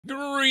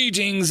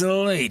Greetings,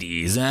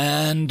 ladies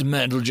and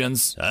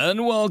gents,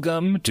 and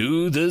welcome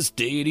to this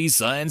daily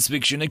science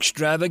fiction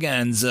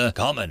extravaganza,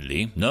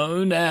 commonly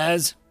known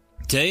as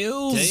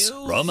Tales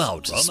from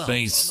Outer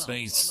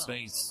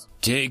Space.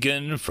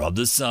 Taken from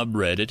the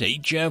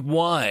subreddit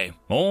HFY.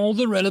 All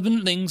the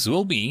relevant links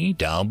will be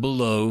down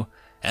below.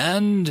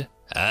 And,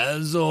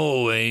 as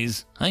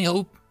always, I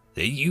hope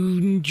that you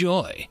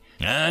enjoy.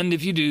 And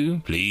if you do,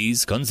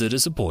 please consider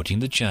supporting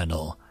the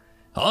channel.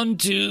 On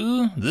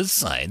to the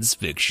science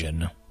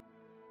fiction.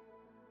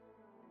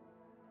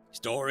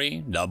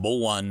 Story number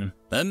 1.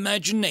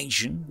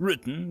 Imagination,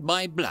 written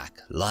by Black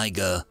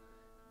Liger.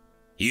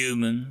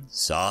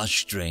 Humans are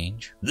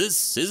strange.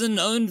 This is a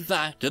known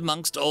fact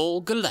amongst all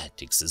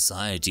galactic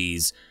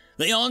societies.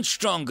 They aren't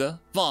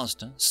stronger,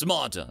 faster,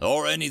 smarter,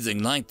 or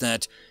anything like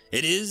that.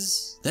 It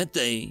is that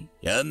they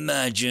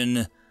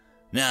imagine.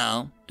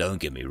 Now, don't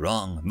get me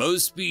wrong,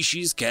 most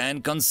species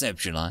can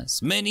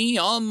conceptualize. Many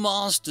are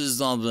masters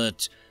of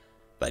it.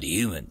 But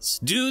humans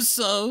do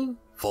so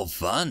for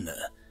fun.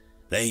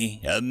 They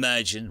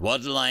imagine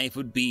what life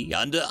would be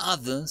under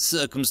other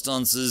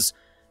circumstances.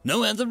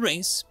 No other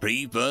race,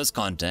 pre-first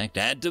contact,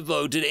 had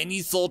devoted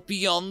any thought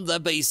beyond their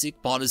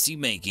basic policy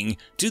making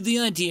to the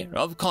idea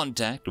of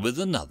contact with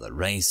another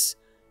race.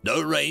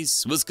 No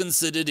race was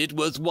considered it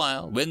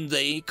worthwhile when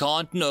they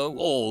can't know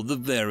all the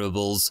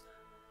variables.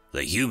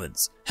 The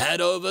humans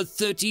had over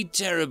 30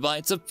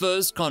 terabytes of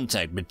first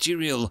contact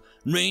material,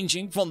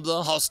 ranging from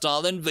the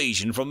hostile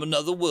invasion from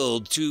another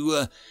world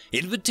to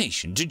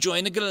invitation to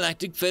join a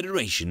galactic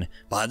federation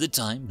by the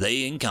time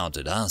they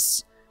encountered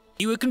us.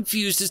 We were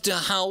confused as to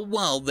how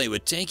well they were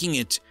taking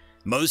it.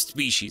 Most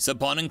species,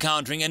 upon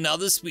encountering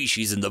another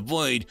species in the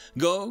void,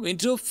 go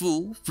into a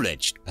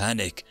full-fledged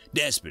panic,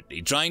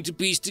 desperately trying to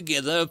piece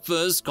together a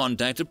first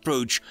contact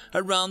approach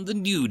around the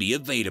newly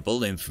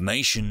available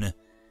information.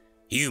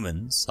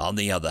 Humans, on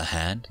the other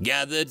hand,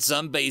 gathered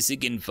some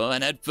basic info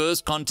and had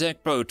first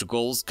contact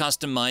protocols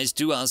customized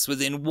to us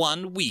within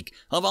 1 week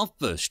of our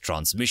first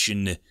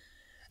transmission.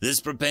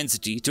 This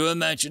propensity to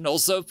imagine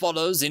also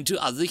follows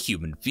into other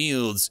human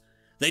fields.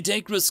 They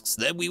take risks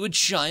that we would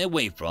shy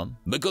away from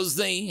because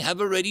they have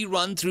already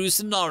run through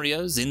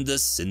scenarios in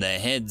their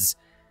heads.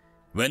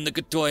 When the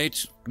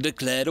Katoite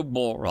declared a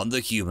war on the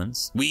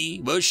humans, we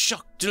were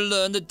shocked to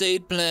learn that they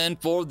had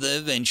planned for the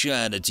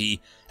eventuality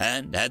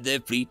and had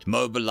their fleet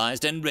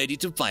mobilized and ready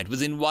to fight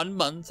within 1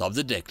 month of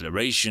the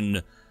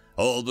declaration.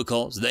 All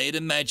because they had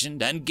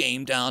imagined and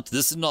gamed out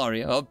the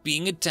scenario of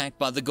being attacked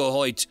by the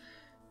Gohoit.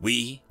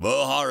 We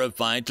were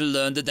horrified to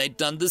learn that they'd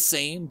done the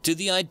same to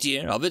the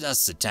idea of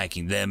us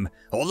attacking them,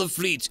 or the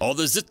fleet, or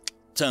the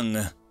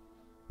Zit-tung.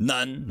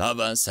 None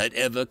of us had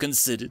ever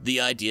considered the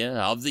idea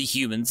of the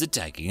humans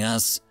attacking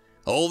us.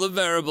 All the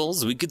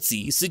variables we could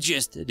see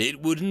suggested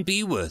it wouldn't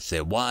be worth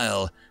their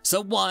while,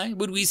 so why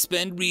would we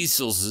spend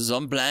resources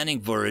on planning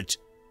for it?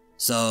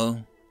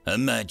 So,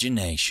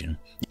 imagination.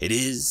 It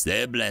is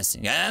their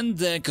blessing and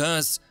their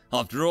curse.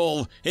 After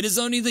all, it is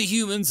only the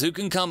humans who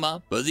can come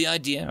up with the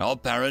idea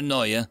of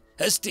paranoia,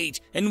 a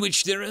state in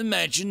which their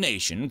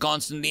imagination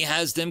constantly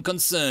has them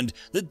concerned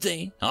that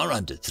they are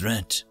under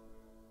threat.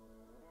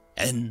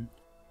 End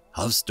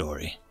of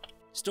story.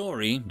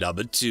 Story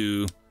number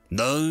 2.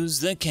 Those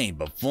That Came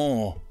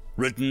Before.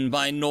 Written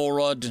by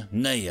Norod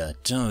Naya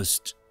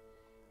Toast.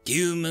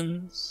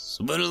 Humans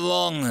were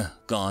long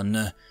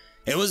gone.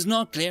 It was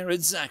not clear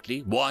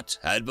exactly what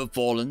had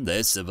befallen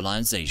their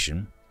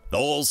civilization.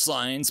 All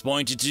signs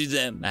pointed to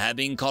them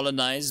having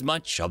colonized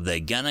much of their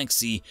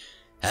galaxy,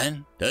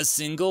 and a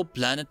single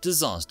planet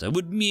disaster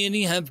would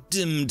merely have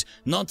dimmed,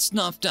 not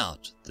snuffed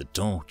out, the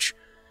torch.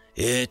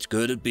 It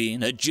could have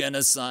been a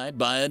genocide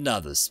by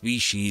another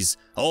species,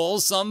 or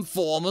some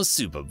form of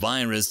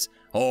supervirus,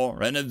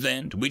 or an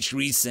event which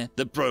reset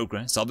the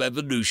progress of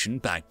evolution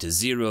back to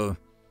zero.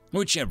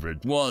 Whichever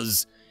it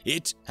was,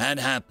 it had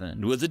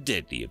happened with a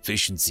deadly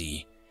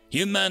efficiency.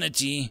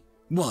 Humanity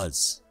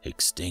was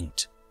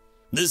extinct.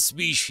 The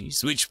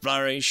species which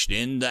flourished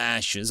in the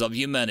ashes of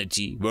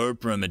humanity were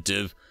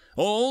primitive.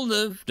 All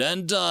lived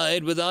and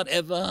died without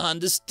ever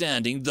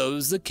understanding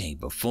those that came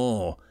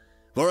before.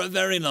 For a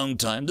very long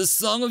time, the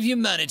song of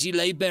humanity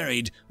lay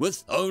buried,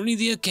 with only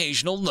the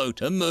occasional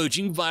note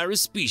emerging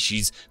virus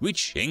species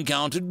which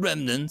encountered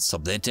remnants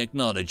of their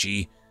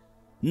technology.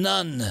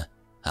 None,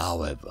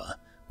 however,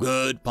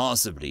 could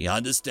possibly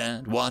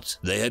understand what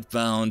they had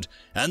found,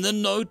 and the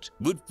note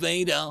would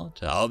fade out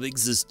of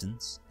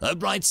existence, a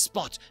bright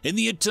spot in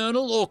the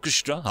eternal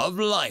orchestra of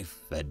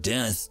life and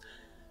death.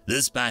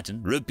 This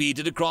pattern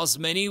repeated across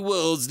many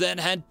worlds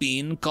that had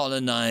been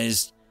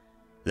colonized.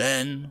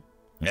 Then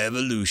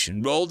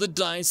evolution rolled the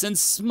dice and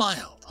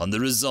smiled on the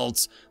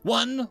results.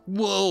 One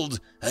world,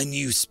 a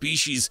new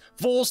species,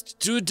 forced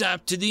to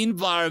adapt to the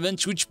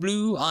environment which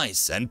blew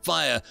ice and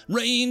fire,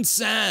 rain,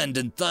 sand,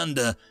 and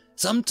thunder,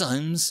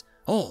 sometimes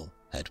all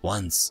at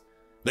once,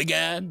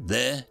 began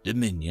their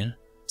dominion.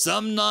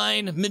 Some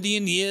 9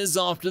 million years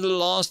after the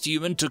last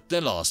human took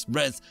their last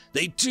breath,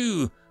 they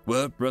too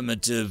were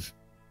primitive.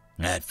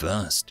 At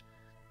first,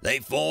 They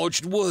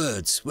forged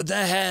words with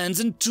their hands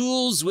and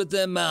tools with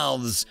their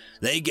mouths.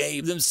 They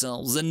gave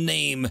themselves a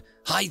name,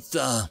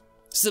 Hytha.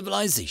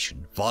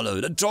 Civilization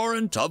followed, a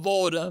torrent of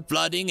order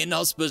flooding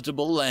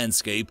inhospitable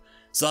landscape.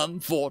 Some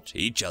fought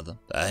each other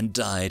and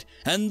died,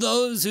 and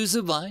those who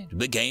survived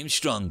became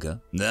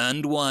stronger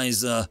and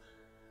wiser.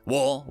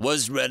 War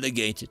was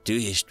relegated to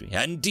history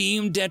and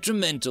deemed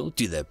detrimental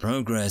to their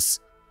progress.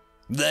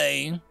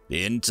 They,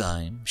 in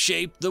time,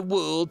 shaped the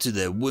world to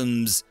their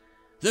whims.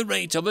 The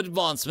rate of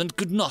advancement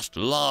could not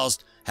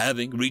last.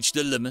 Having reached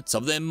the limits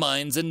of their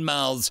minds and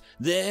mouths,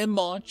 their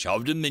march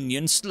of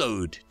dominion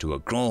slowed to a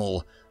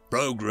crawl.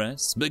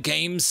 Progress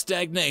became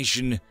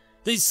stagnation.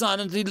 They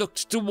silently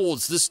looked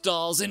towards the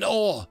stars in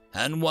awe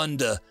and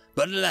wonder,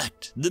 but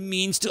lacked the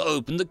means to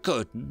open the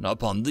curtain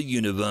upon the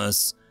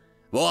universe.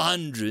 For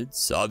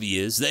hundreds of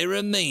years they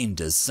remained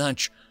as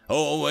such,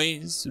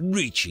 always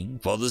reaching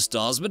for the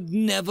stars but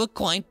never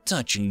quite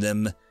touching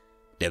them.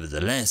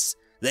 Nevertheless,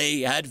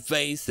 they had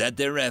faith that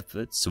their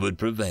efforts would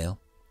prevail.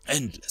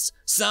 Endless,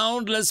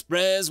 soundless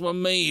prayers were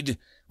made.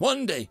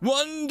 One day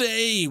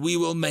we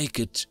will make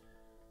it.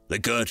 The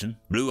curtain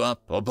blew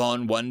up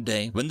upon one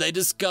day when they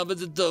discovered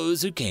that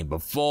those who came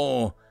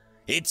before.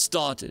 It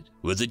started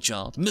with a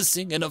child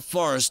missing in a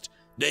forest.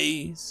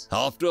 Days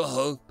after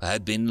hope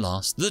had been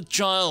lost, the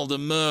child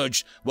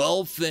emerged,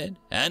 well-fed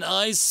and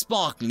eyes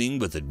sparkling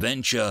with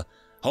adventure,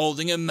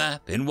 holding a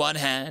map in one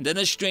hand and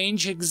a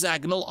strange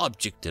hexagonal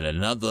object in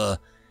another.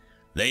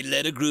 They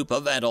led a group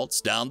of adults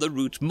down the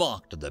route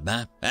marked on the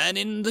map, and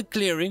in the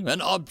clearing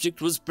an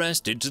object was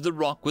pressed into the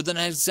rock with an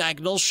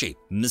hexagonal shape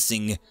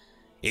missing.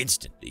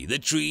 Instantly, the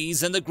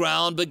trees and the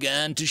ground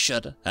began to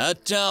shudder. A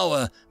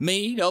tower,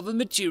 made of a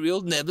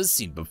material never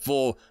seen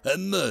before,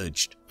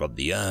 emerged from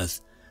the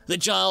earth. The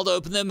child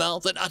opened their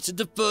mouth and uttered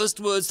the first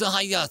words the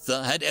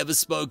Hyatha had ever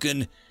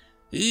spoken.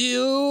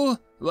 "You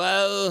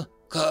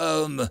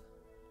welcome."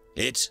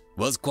 It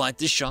was quite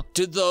the shock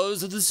to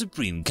those of the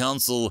Supreme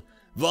Council.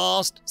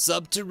 Vast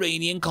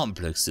subterranean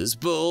complexes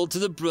filled to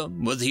the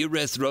brim with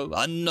hitherto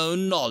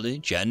unknown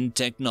knowledge and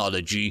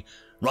technology,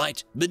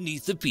 right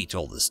beneath the feet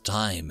all this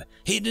time,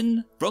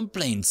 hidden from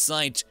plain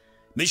sight.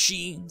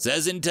 Machines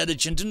as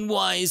intelligent and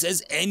wise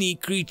as any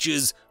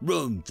creatures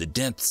roamed the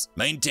depths,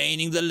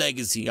 maintaining the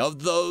legacy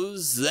of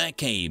those that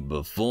came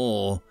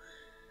before.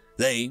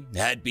 They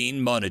had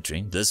been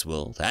monitoring this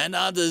world and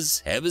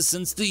others ever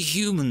since the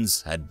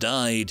humans had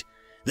died.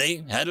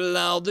 They had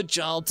allowed the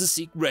child to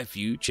seek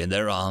refuge in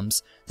their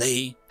arms.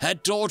 They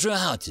had taught her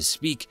how to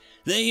speak.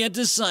 They had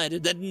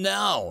decided that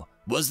now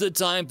was the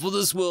time for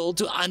this world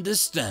to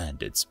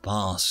understand its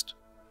past.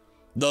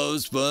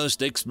 Those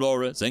first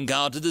explorers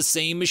encountered the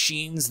same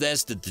machines that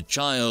stood the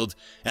child,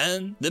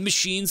 and the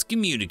machines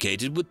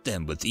communicated with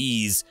them with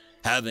ease,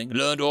 having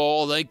learned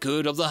all they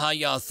could of the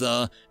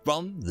Hyatha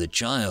from the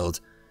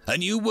child. A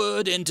new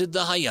word entered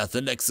the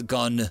Hyatha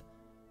lexicon: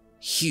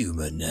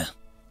 human.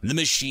 The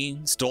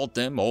machines taught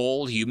them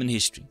all human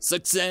history,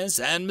 success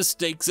and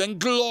mistakes, and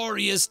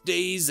glorious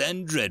days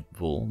and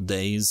dreadful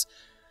days.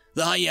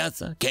 The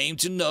Hyatha came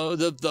to know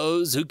of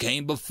those who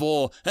came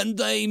before, and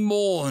they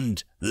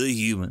mourned the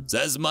humans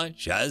as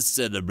much as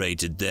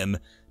celebrated them,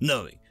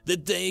 knowing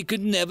that they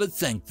could never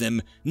thank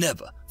them,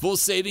 never for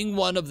saving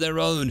one of their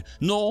own,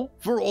 nor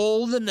for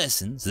all the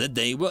lessons that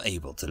they were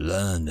able to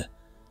learn.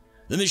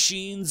 The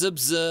machines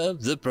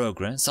observed the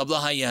progress of the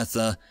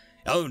Hyatha.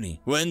 Only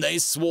when they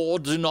swore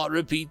to not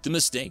repeat the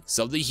mistakes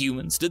of the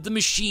humans did the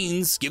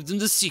machines give them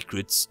the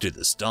secrets to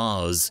the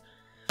stars.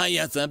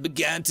 Hyatha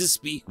began to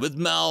speak with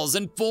mouths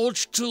and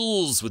forged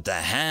tools with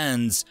their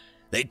hands.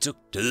 They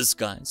took to the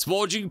skies,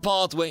 forging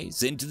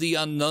pathways into the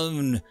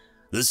unknown.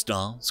 The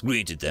stars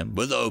greeted them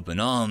with open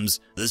arms.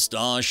 The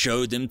stars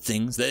showed them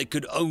things they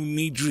could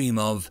only dream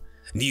of.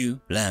 New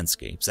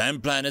landscapes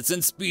and planets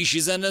and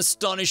species and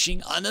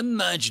astonishing,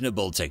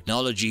 unimaginable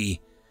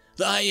technology.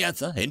 The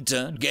Hyatha, in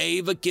turn,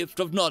 gave a gift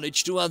of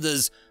knowledge to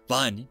others,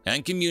 finding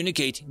and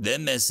communicating their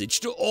message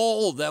to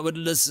all that would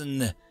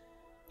listen.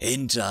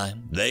 In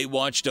time, they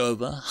watched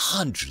over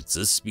hundreds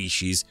of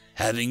species,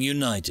 having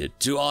united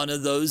to honor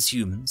those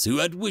humans who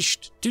had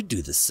wished to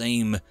do the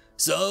same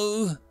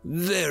so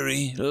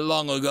very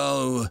long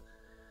ago.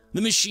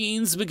 The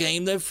machines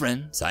became their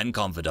friends and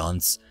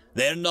confidants.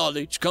 Their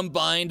knowledge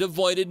combined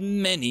avoided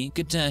many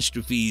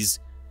catastrophes.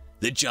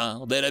 The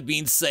child that had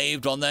been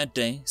saved on that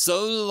day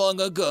so long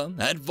ago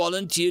had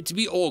volunteered to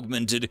be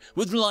augmented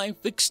with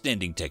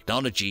life-extending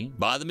technology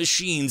by the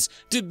machines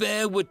to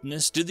bear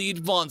witness to the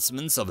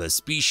advancements of her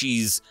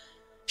species.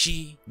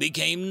 She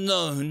became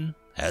known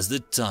as the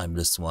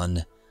Timeless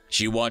One.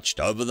 She watched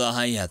over the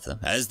Hyatha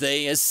as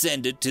they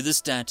ascended to the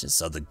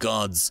status of the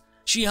gods.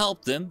 She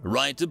helped them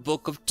write a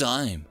book of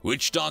time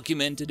which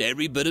documented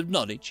every bit of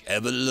knowledge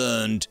ever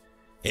learned.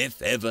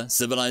 If ever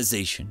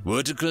civilization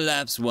were to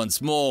collapse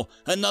once more,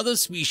 another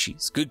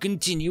species could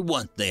continue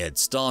what they had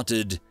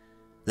started.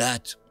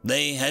 That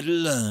they had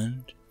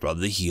learned from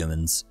the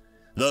humans.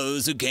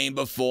 Those who came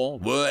before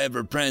were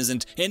ever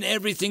present in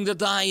everything that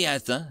the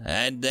Hyatha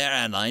and their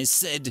allies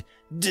said,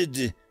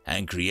 did,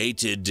 and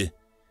created.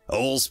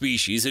 All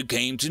species who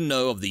came to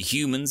know of the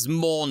humans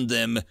mourned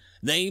them.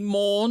 They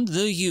mourned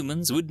the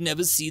humans would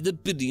never see the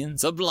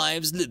billions of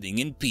lives living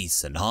in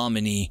peace and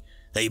harmony.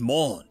 They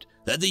mourned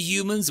that the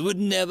humans would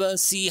never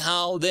see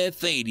how their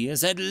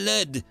failures had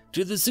led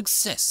to the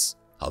success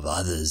of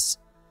others.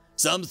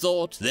 Some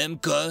thought them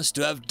cursed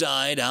to have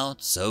died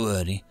out so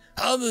early.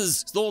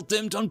 Others thought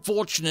them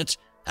unfortunate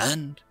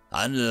and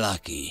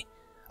unlucky.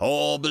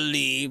 All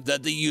believed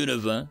that the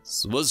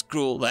universe was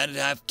cruel and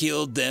had have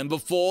killed them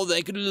before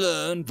they could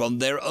learn from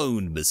their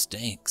own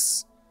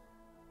mistakes.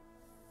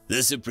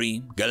 The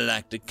Supreme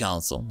Galactic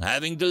Council,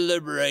 having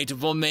deliberated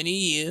for many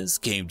years,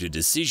 came to a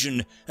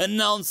decision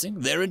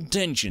announcing their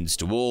intentions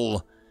to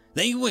all.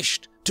 They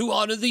wished to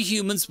honor the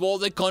humans for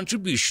their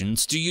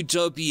contributions to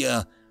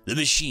utopia. The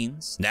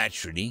machines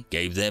naturally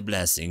gave their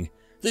blessing.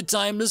 The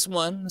Timeless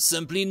One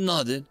simply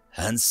nodded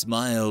and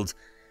smiled.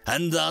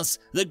 And thus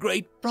the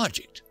great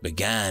project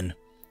began.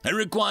 It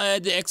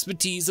required the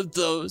expertise of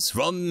those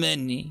from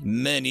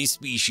many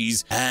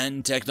species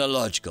and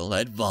technological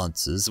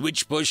advances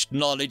which pushed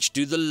knowledge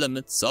to the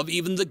limits of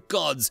even the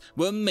gods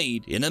were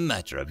made in a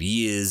matter of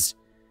years.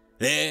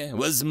 There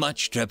was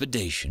much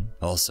trepidation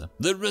also.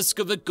 The risk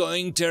of it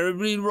going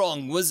terribly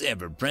wrong was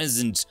ever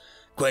present.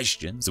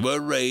 Questions were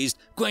raised,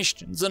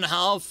 questions on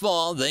how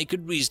far they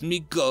could reasonably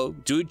go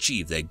to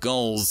achieve their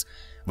goals,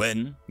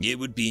 when it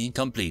would be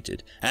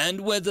completed,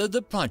 and whether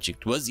the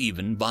project was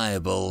even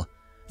viable.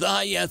 The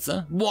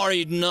Hyatha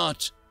worried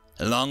not.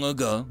 Long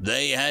ago,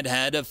 they had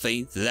had a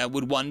faith that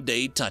would one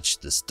day touch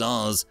the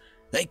stars.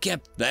 They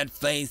kept that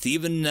faith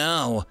even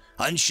now,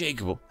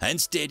 unshakable and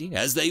steady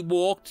as they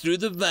walked through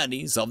the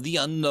valleys of the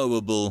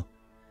unknowable.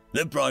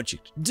 The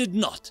project did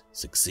not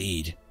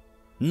succeed.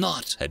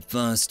 Not at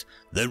first.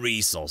 The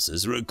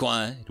resources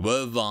required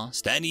were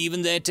vast, and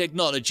even their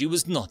technology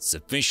was not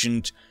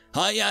sufficient.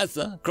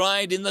 Hyatha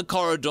cried in the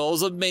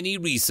corridors of many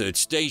research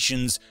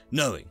stations,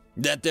 knowing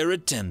that their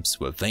attempts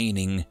were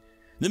failing.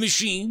 The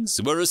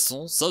machines were a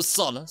source of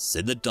solace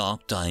in the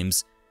dark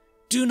times.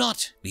 Do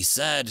not be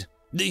sad.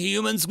 The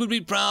humans will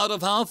be proud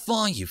of how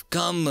far you've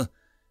come.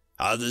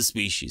 Other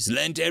species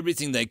lent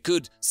everything they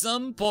could,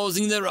 some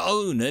pausing their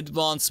own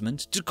advancement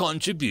to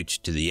contribute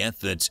to the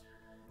effort.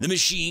 The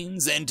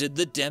machines entered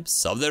the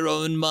depths of their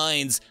own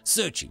minds,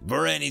 searching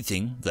for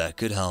anything that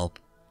could help.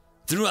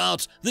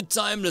 Throughout, the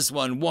Timeless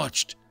One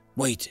watched,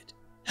 waited,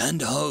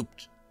 and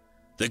hoped.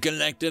 The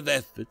collective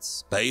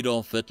efforts paid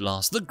off at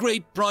last. The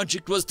great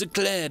project was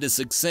declared a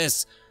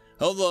success,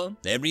 although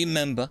every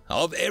member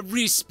of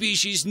every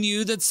species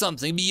knew that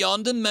something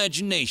beyond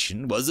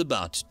imagination was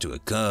about to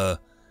occur.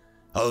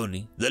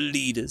 Only the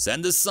leaders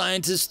and the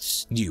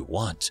scientists knew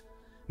what.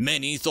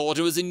 Many thought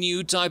it was a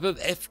new type of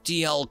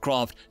FTL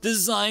craft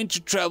designed to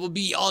travel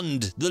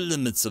beyond the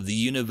limits of the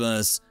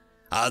universe.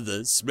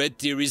 Others spread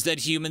theories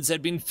that humans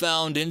had been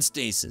found in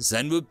stasis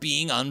and were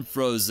being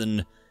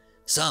unfrozen.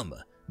 Some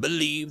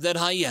believed that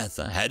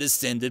Hyatha had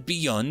ascended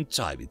beyond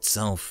time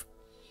itself.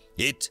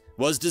 It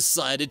was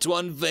decided to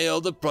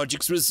unveil the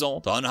project's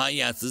result on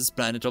Hyatha's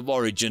planet of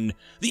origin.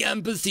 The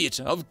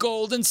amphitheater of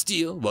gold and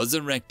steel was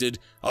erected,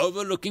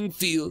 overlooking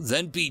fields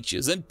and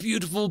beaches and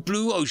beautiful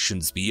blue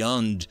oceans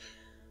beyond.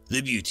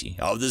 The beauty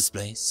of this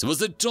place was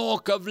the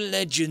talk of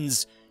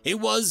legends. It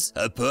was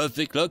a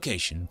perfect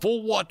location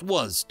for what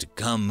was to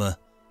come.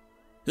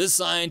 The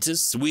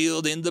scientists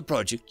wheeled in the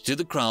project to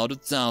the crowd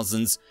of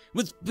thousands,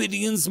 with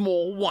billions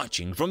more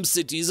watching from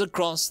cities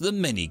across the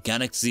many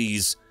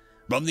galaxies.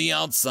 From the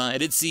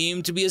outside, it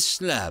seemed to be a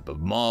slab of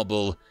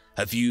marble,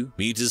 a few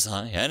meters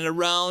high and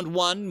around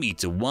 1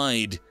 meter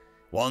wide.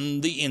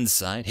 On the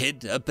inside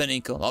hid a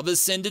pinnacle of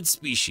ascended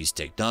species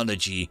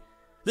technology.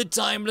 The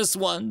Timeless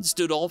One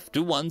stood off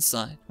to one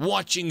side,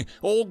 watching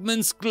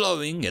augments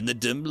glowing in the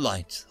dim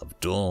light of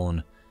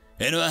dawn.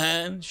 In her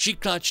hand, she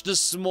clutched a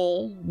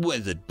small,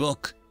 weathered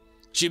book.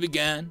 She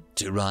began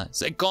to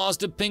rise and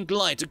cast a pink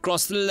light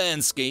across the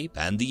landscape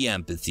and the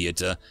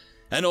amphitheater,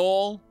 and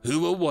all who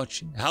were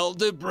watching held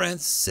their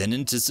breaths in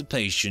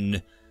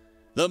anticipation.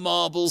 The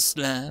marble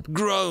slab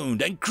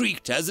groaned and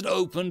creaked as it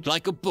opened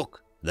like a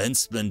book, then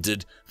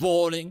splintered,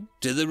 falling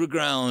to the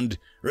ground,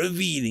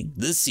 revealing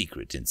the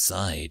secret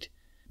inside.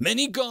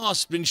 Many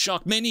gasped in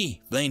shock,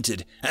 many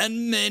fainted,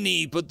 and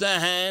many put their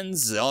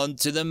hands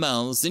onto their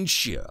mouths in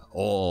sheer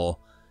awe.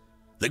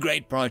 The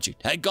great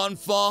project had gone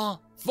far,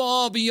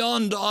 far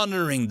beyond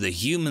honoring the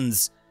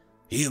humans.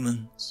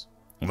 Humans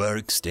were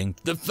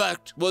extinct. The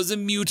fact was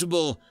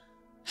immutable.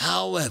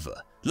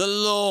 However, the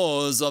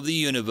laws of the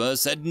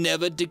universe had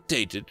never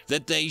dictated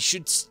that they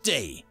should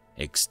stay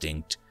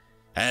extinct.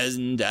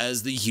 And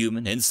as the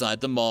human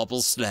inside the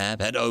marble slab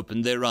had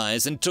opened their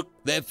eyes and took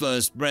their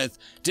first breath,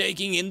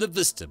 taking in the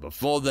vista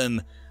before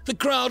them, the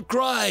crowd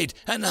cried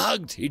and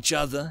hugged each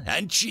other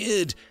and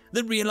cheered,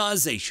 the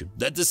realization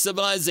that the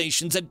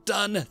civilizations had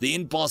done the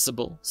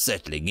impossible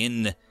settling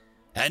in.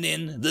 And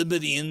in the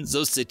billions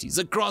of cities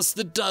across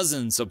the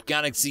dozens of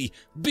galaxies,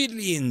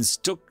 billions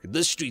took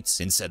the streets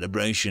in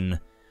celebration.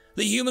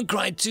 The human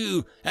cried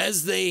too,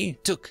 as they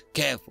took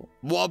careful,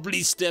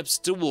 wobbly steps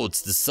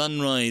towards the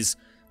sunrise.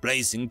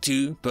 placing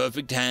 2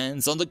 perfect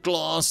hands on the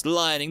glass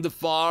lining the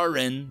far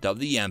end of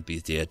the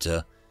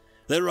amphitheater.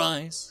 Their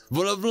eyes,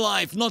 full of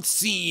life not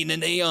seen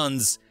in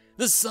aeons,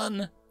 the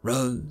sun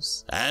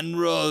rose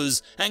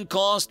and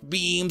cast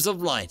beams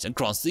of light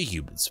across the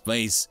human's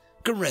face,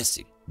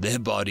 caressing their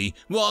body,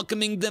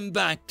 welcoming them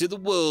back to the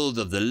world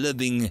of the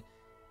living.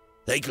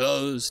 They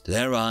closed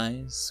their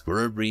eyes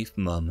for a brief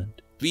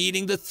moment,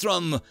 feeling the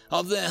thrum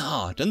of their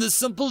heart and the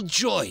simple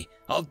joy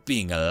of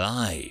being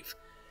alive.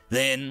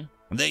 Then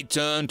they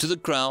turned to the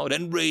crowd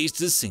and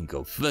raised a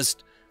single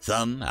fist,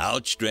 thumb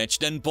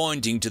outstretched and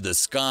pointing to the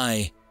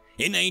sky.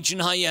 In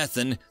ancient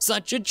Hyathan,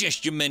 such a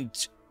gesture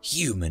meant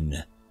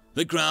human.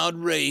 The crowd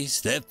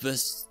raised their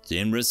fists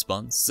in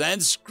response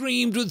and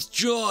screamed with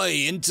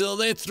joy until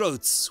their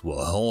throats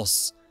were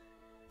hoarse.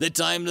 The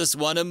Timeless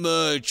One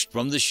emerged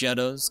from the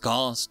shadows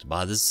cast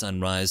by the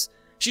sunrise.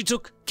 She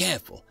took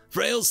careful,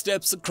 frail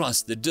steps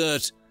across the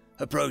dirt,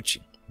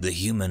 approaching the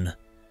human.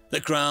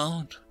 The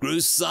crowd grew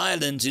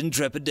silent in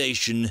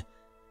trepidation.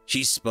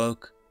 She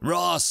spoke,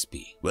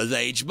 raspy with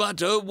age,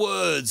 but her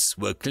words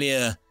were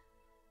clear.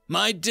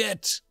 "My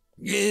debt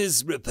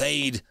is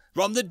repaid.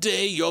 From the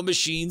day your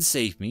machine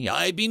saved me,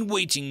 I've been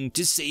waiting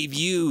to save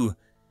you.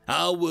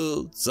 Our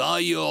worlds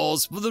are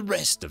yours for the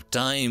rest of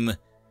time."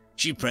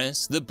 She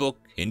pressed the book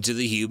into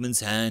the human's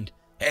hand.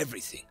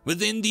 "Everything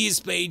within these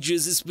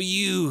pages is for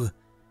you.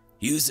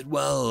 Use it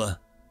well."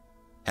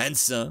 And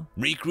so,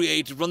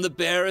 recreated from the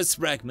barest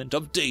fragment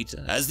of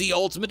data as the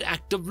ultimate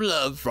act of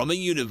love from a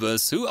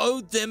universe who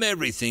owed them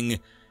everything,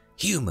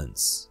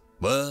 humans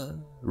were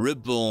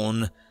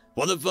reborn.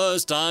 For the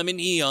first time in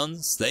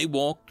eons, they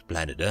walked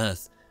planet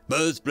Earth,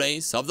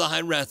 birthplace of the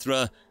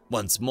Hyrathra,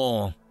 once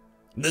more.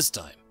 This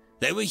time,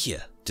 they were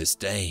here to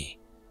stay.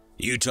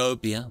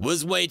 Utopia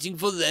was waiting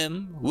for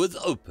them with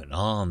open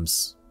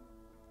arms.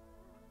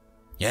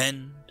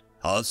 End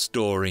of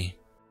story.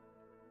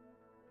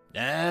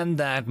 And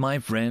that, my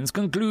friends,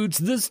 concludes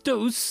this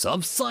dose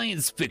of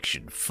science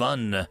fiction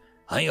fun.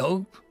 I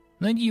hope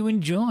that you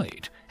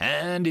enjoyed,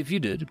 and if you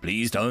did,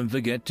 please don't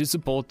forget to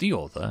support the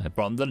author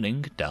from the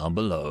link down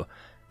below.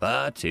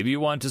 But if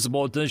you want to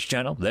support this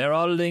channel, there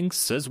are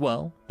links as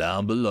well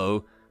down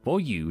below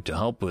for you to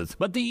help with.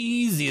 But the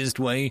easiest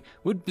way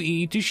would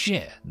be to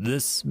share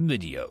this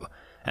video,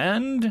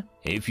 and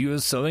if you are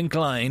so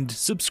inclined,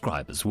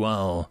 subscribe as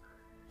well.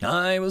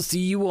 I will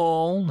see you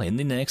all in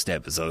the next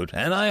episode,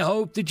 and I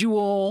hope that you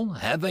all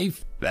have a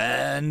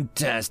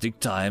fantastic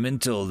time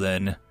until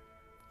then.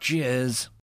 Cheers.